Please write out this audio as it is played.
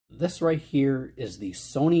this right here is the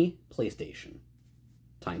Sony PlayStation.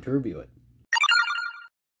 Time to review it.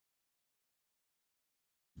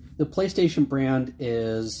 The PlayStation brand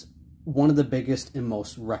is one of the biggest and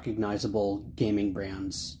most recognizable gaming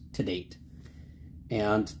brands to date.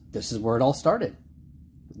 And this is where it all started.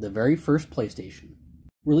 The very first PlayStation.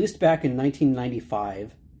 Released back in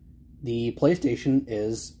 1995, the PlayStation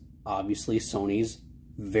is obviously Sony's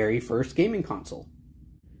very first gaming console.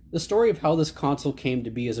 The story of how this console came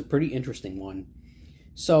to be is a pretty interesting one.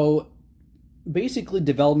 So, basically,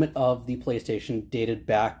 development of the PlayStation dated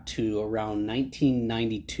back to around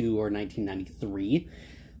 1992 or 1993.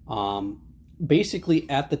 Basically,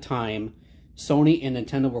 at the time, Sony and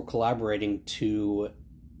Nintendo were collaborating to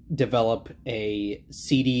develop a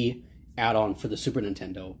CD add-on for the Super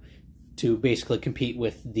Nintendo to basically compete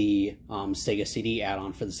with the Sega CD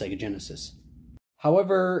add-on for the Sega Genesis.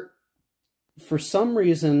 However, for some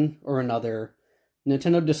reason or another,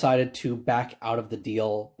 Nintendo decided to back out of the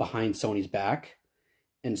deal behind Sony's back,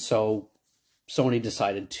 and so Sony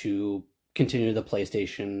decided to continue the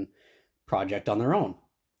PlayStation project on their own.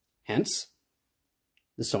 Hence,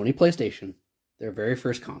 the Sony PlayStation, their very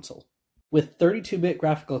first console. With 32-bit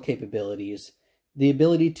graphical capabilities, the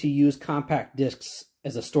ability to use compact discs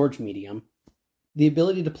as a storage medium, the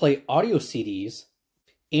ability to play audio CDs,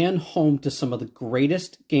 and home to some of the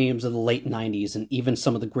greatest games of the late 90s and even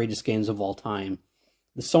some of the greatest games of all time,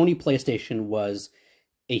 the Sony PlayStation was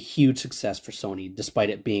a huge success for Sony, despite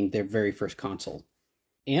it being their very first console,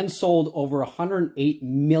 and sold over 108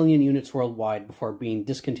 million units worldwide before being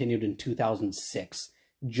discontinued in 2006,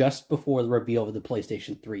 just before the reveal of the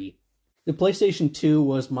PlayStation 3. The PlayStation 2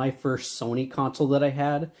 was my first Sony console that I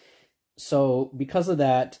had, so because of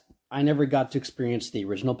that, I never got to experience the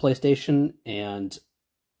original PlayStation, and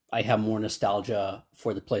I have more nostalgia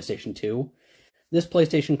for the PlayStation 2. This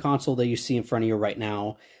PlayStation console that you see in front of you right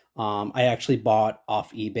now, I actually bought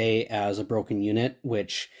off eBay as a broken unit,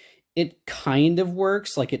 which it kind of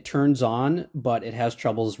works, like it turns on, but it has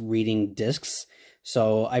troubles reading discs.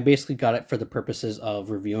 So I basically got it for the purposes of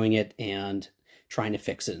reviewing it and trying to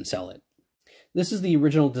fix it and sell it. This is the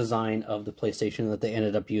original design of the PlayStation that they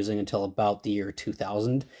ended up using until about the year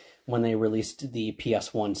 2000, when they released the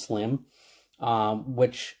PS1 Slim.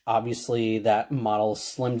 Which obviously that model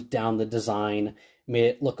slimmed down the design, made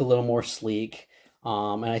it look a little more sleek,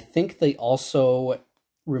 and I think they also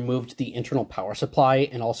removed the internal power supply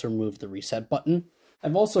and also removed the reset button.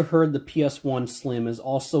 I've also heard the PS1 Slim is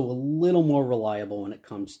also a little more reliable when it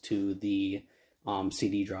comes to the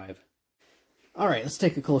CD drive. Alright, let's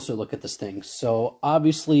take a closer look at this thing. So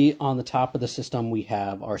obviously on the top of the system we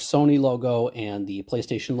have our Sony logo and the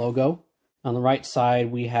PlayStation logo. On the right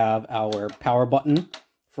side, we have our power button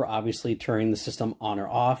for obviously turning the system on or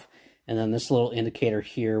off. And then this little indicator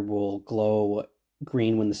here will glow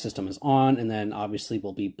green when the system is on, and then obviously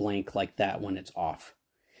will be blank like that when it's off.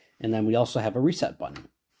 And then we also have a reset button.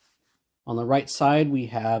 On the right side, we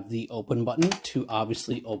have the open button to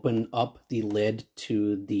obviously open up the lid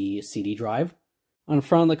to the CD drive. On the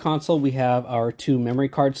front of the console, we have our 2 memory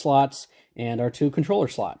card slots and our 2 controller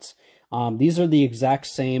slots. These are the exact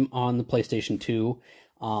same on the PlayStation 2,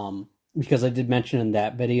 because I did mention in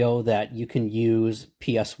that video that you can use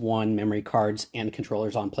PS1 memory cards and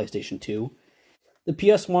controllers on PlayStation 2. The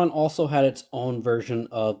PS1 also had its own version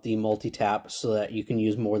of the multi-tap so that you can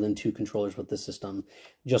use more than 2 controllers with the system,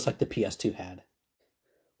 just like the PS2 had.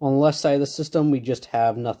 On the left side of the system, we just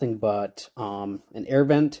have nothing but an air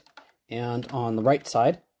vent, and on the right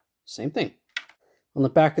side, same thing. On the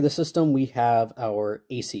back of the system, we have our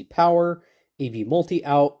AC power, AV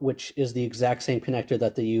multi-out, which is the exact same connector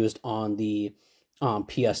that they used on the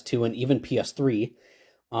PS2 and even PS3.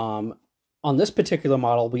 On this particular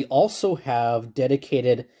model, we also have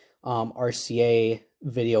dedicated RCA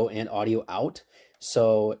video and audio out.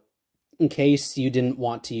 So in case you didn't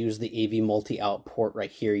want to use the AV multi-out port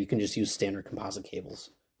right here, you can just use standard composite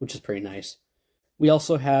cables, which is pretty nice. We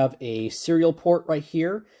also have a serial port right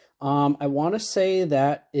here. I want to say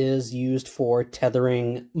that is used for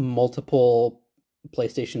tethering multiple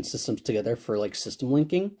PlayStation systems together for like system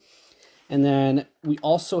linking. And then we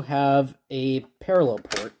also have a parallel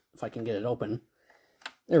port, if I can get it open.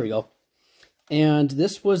 There we go. And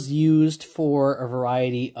this was used for a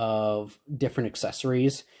variety of different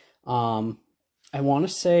accessories. I want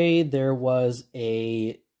to say there was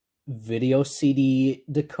a video CD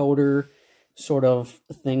decoder sort of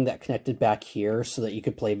thing that connected back here so that you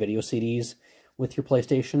could play video CDs with your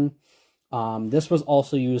PlayStation. This was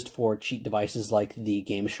also used for cheat devices like the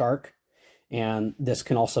Game Shark, and this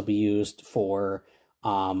can also be used for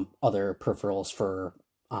other peripherals for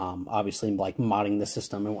obviously like modding the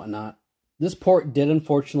system and whatnot. This port did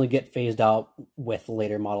unfortunately get phased out with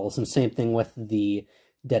later models, and same thing with the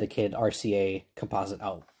dedicated RCA composite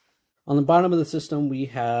out. On the bottom of the system, we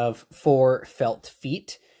have 4 felt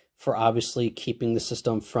feet for obviously keeping the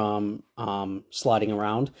system from sliding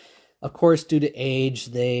around. Of course, due to age,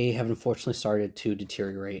 they have unfortunately started to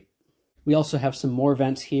deteriorate. We also have some more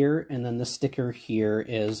vents here, and then this sticker here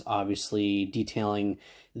is obviously detailing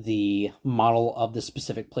the model of the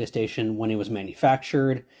specific PlayStation when it was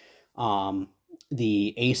manufactured,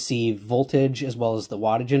 the AC voltage, as well as the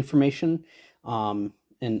wattage information,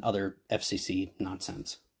 and other FCC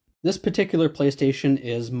nonsense. This particular PlayStation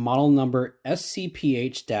is model number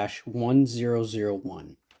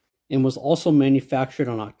SCPH-1001 and was also manufactured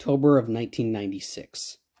on October of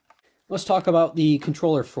 1996. Let's talk about the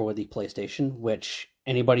controller for the PlayStation, which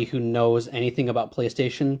anybody who knows anything about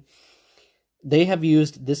PlayStation, they have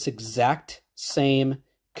used this exact same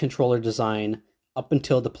controller design up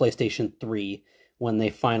until the PlayStation 3, when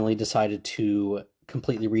they finally decided to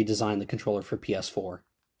completely redesign the controller for PS4.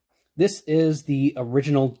 This is the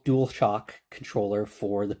original DualShock controller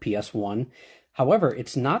for the PS1. However,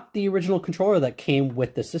 it's not the original controller that came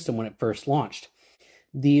with the system when it first launched.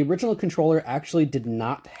 The original controller actually did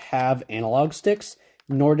not have analog sticks,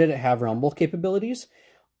 nor did it have rumble capabilities.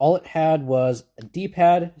 All it had was a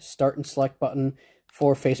D-pad, start and select button,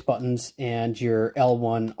 4 face buttons, and your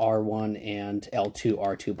L1, R1, and L2,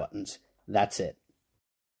 R2 buttons. That's it.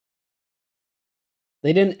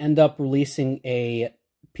 They didn't end up releasing a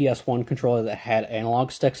PS1 controller that had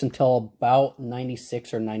analog sticks until about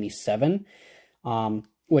 96 or 97,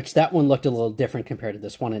 which that one looked a little different compared to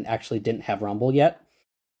this one and actually didn't have rumble yet.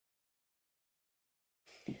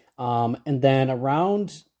 And then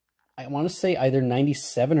around, I want to say either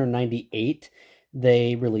 97 or 98,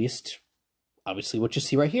 they released, obviously, what you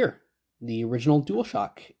see right here, the original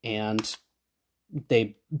DualShock, and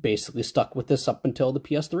they basically stuck with this up until the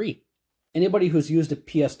PS3. Anybody who's used a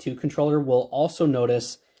PS2 controller will also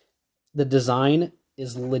notice the design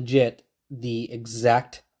is legit the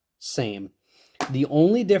exact same. The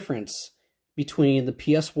only difference between the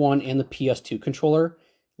PS1 and the PS2 controller,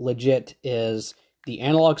 legit, is the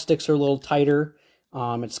analog sticks are a little tighter,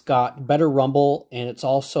 it's got better rumble, and it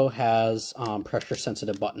also has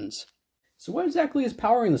pressure-sensitive buttons. So what exactly is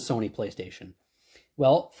powering the Sony PlayStation?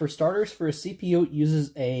 Well, for starters, for a CPU, it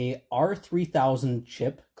uses a R3000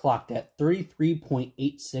 chip clocked at 33.86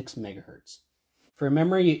 megahertz. For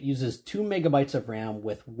memory, it uses 2 megabytes of RAM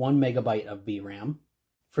with 1 megabyte of VRAM.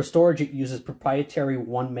 For storage, it uses proprietary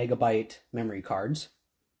 1 megabyte memory cards.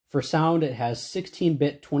 For sound, it has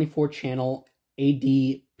 16-bit 24-channel AD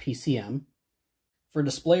PCM. For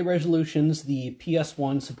display resolutions, the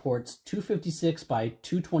PS1 supports 256 by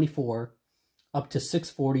 224 up to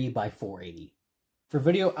 640 by 480. For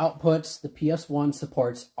video outputs, the PS1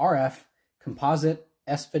 supports RF, composite,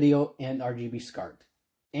 S-Video, and RGB SCART.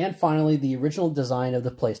 And finally, the original design of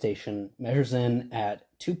the PlayStation measures in at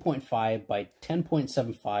 2.5 by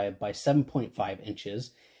 10.75 by 7.5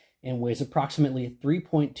 inches and weighs approximately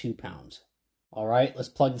 3.2 pounds. All right, let's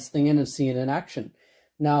plug this thing in and see it in action.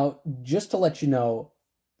 Now, just to let you know,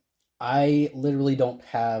 I literally don't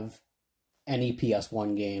have any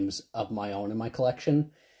PS1 games of my own in my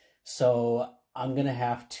collection, so I'm going to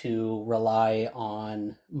have to rely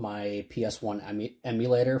on my PS1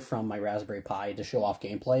 emulator from my Raspberry Pi to show off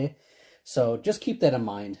gameplay. So just keep that in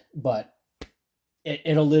mind, but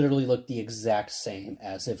it'll literally look the exact same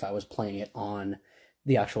as if I was playing it on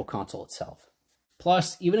the actual console itself.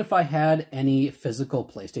 Plus, even if I had any physical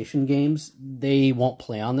PlayStation games, they won't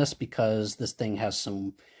play on this because this thing has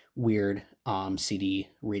some weird CD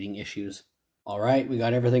reading issues. All right, we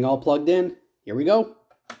got everything all plugged in. Here we go.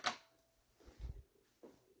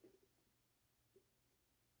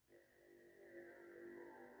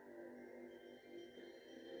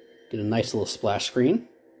 Get a nice little splash screen.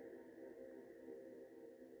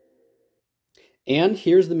 And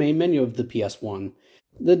here's the main menu of the PS1.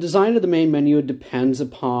 The design of the main menu depends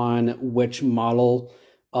upon which model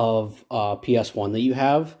of PS1 that you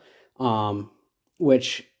have,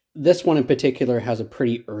 which this one in particular has a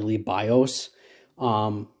pretty early BIOS.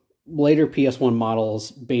 Later PS1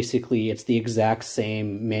 models, basically it's the exact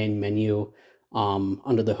same main menu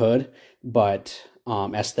under the hood, but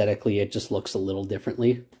aesthetically it just looks a little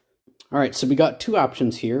differently. All right, so we got 2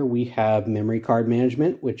 options here. We have memory card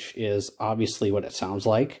management, which is obviously what it sounds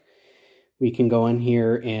like. We can go in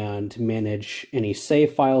here and manage any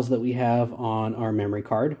save files that we have on our memory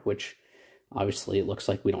card, which obviously it looks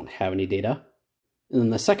like we don't have any data. And then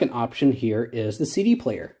the second option here is the CD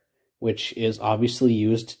player, which is obviously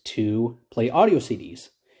used to play audio CDs.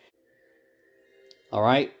 All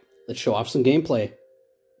right, let's show off some gameplay.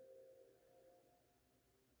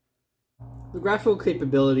 The graphical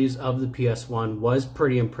capabilities of the PS1 was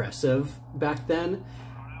pretty impressive back then.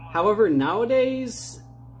 However, nowadays,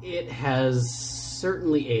 it has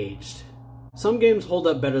certainly aged. Some games hold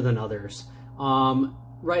up better than others.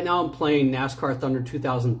 Right now I'm playing NASCAR Thunder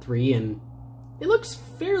 2003, and it looks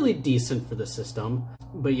fairly decent for the system.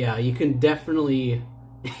 But yeah, you can definitely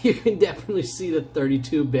see the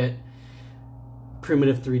 32-bit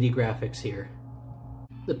primitive 3D graphics here.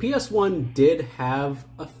 The PS1 did have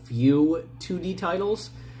a few 2D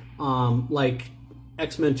titles, like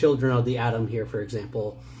X-Men Children of the Atom here, for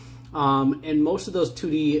example. And most of those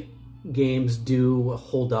 2D games do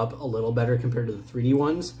hold up a little better compared to the 3D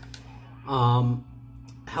ones.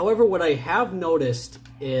 However, what I have noticed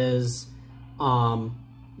is the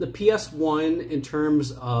PS1, in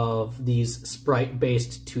terms of these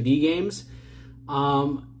sprite-based 2D games,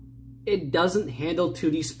 it doesn't handle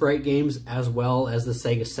 2D sprite games as well as the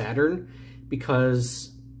Sega Saturn,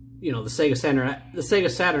 because, you know, the Sega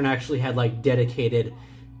Saturn actually had like dedicated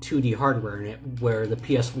 2D hardware in it, where the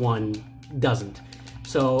PS1 doesn't.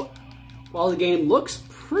 So while the game looks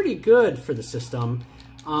pretty good for the system,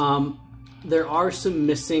 there are some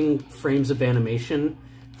missing frames of animation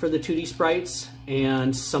for the 2D sprites,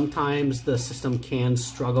 and sometimes the system can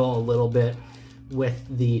struggle a little bit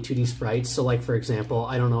with the 2D sprites. So like, for example,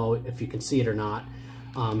 I don't know if you can see it or not,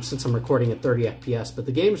 since I'm recording at 30 FPS, but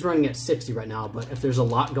the game's running at 60 right now. But if there's a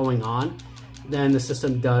lot going on, then the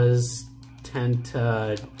system does tend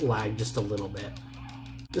to lag just a little bit.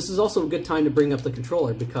 This is also a good time to bring up the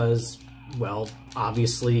controller because, well,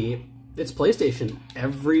 obviously it's PlayStation.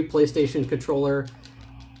 Every PlayStation controller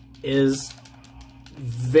is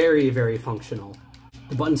very, very functional.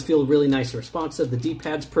 The buttons feel really nice and responsive. The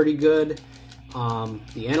D-pad's pretty good.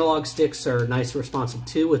 The analog sticks are nice and responsive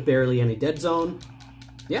too, with barely any dead zone.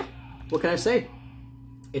 Yeah, what can I say?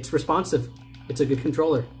 It's responsive. It's a good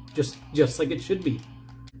controller, just like it should be.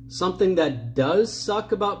 Something that does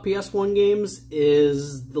suck about PS1 games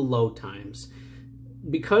is the load times.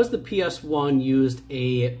 Because the PS1 used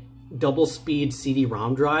a double-speed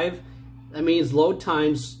CD-ROM drive, that means load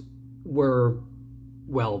times were,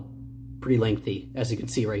 well, pretty lengthy, as you can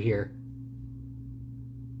see right here.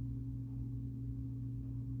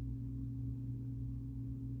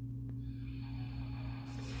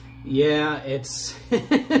 Yeah, it's...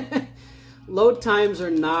 load times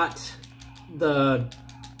are not the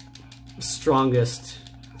strongest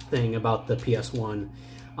thing about the PS1.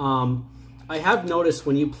 I have noticed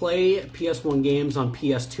when you play PS1 games on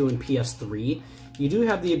PS2 and PS3, you do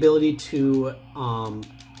have the ability to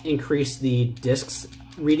increase the disc's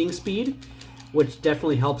reading speed, which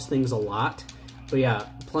definitely helps things a lot. But yeah,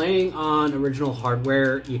 playing on original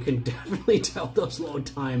hardware, you can definitely tell those load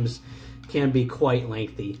times can be quite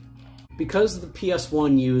lengthy. Because the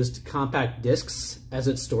PS1 used compact discs as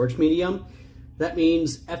its storage medium, that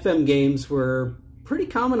means FM games were pretty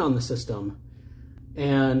common on the system.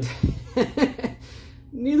 And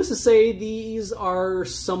needless to say, these are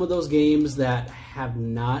some of those games that have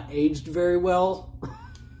not aged very well,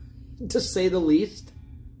 to say the least.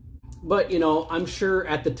 But, you know, I'm sure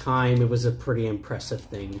at the time it was a pretty impressive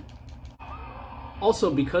thing.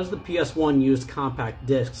 Also, because the PS1 used compact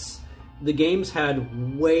discs, the games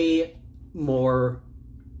had way more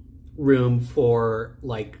room for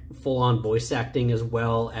like full-on voice acting as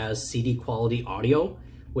well as CD quality audio,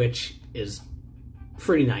 which is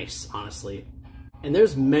pretty nice, honestly. And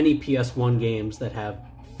there's many PS1 games that have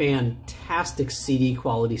fantastic CD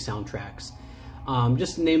quality soundtracks.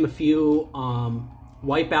 Just to name a few,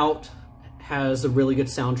 Wipeout has a really good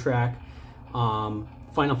soundtrack.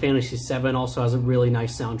 Final Fantasy VII also has a really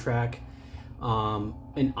nice soundtrack.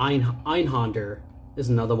 And Einhander is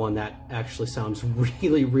another one that actually sounds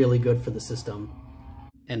really, really good for the system.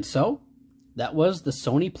 And so, that was the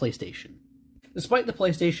Sony PlayStation. Despite the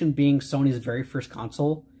PlayStation being Sony's very first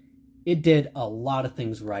console, it did a lot of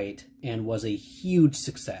things right and was a huge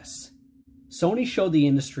success. Sony showed the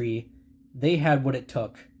industry they had what it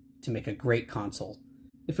took to make a great console.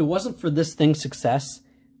 If it wasn't for this thing's success,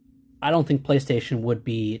 I don't think PlayStation would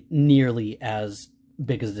be nearly as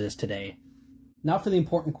big as it is today. Now for the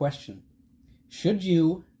important question. Should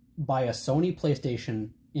you buy a Sony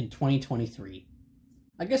PlayStation in 2023?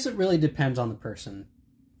 I guess it really depends on the person.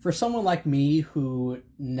 For someone like me who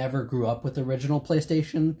never grew up with the original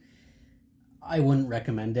PlayStation, I wouldn't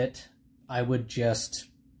recommend it. I would just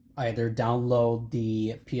either download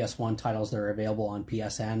the PS1 titles that are available on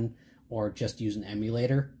PSN or just use an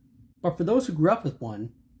emulator. But for those who grew up with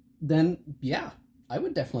one, then yeah, I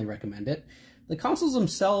would definitely recommend it. The consoles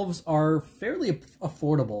themselves are fairly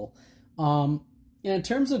affordable. And in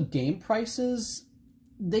terms of game prices,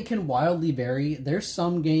 They can wildly vary. There's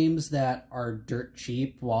some games that are dirt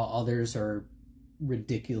cheap while others are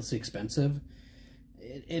ridiculously expensive.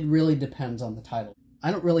 It really depends on the title.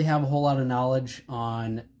 I don't really have a whole lot of knowledge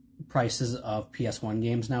on prices of PS1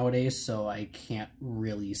 games nowadays, so I can't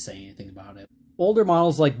really say anything about it. Older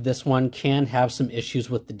models like this one can have some issues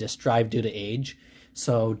with the disk drive due to age,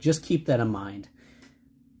 so just keep that in mind.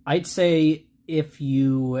 I'd say if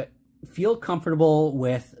you feel comfortable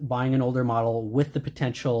with buying an older model with the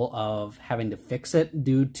potential of having to fix it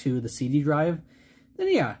due to the CD drive,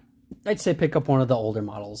 then yeah, I'd say pick up one of the older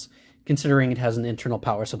models, considering it has an internal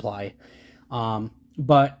power supply.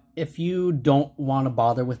 But if you don't want to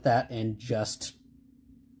bother with that and just,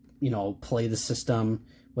 play the system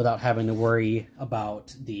without having to worry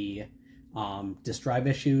about the disk drive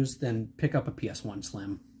issues, then pick up a PS1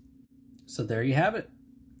 Slim. So there you have it.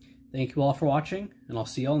 Thank you all for watching, and I'll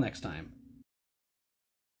see you all next time.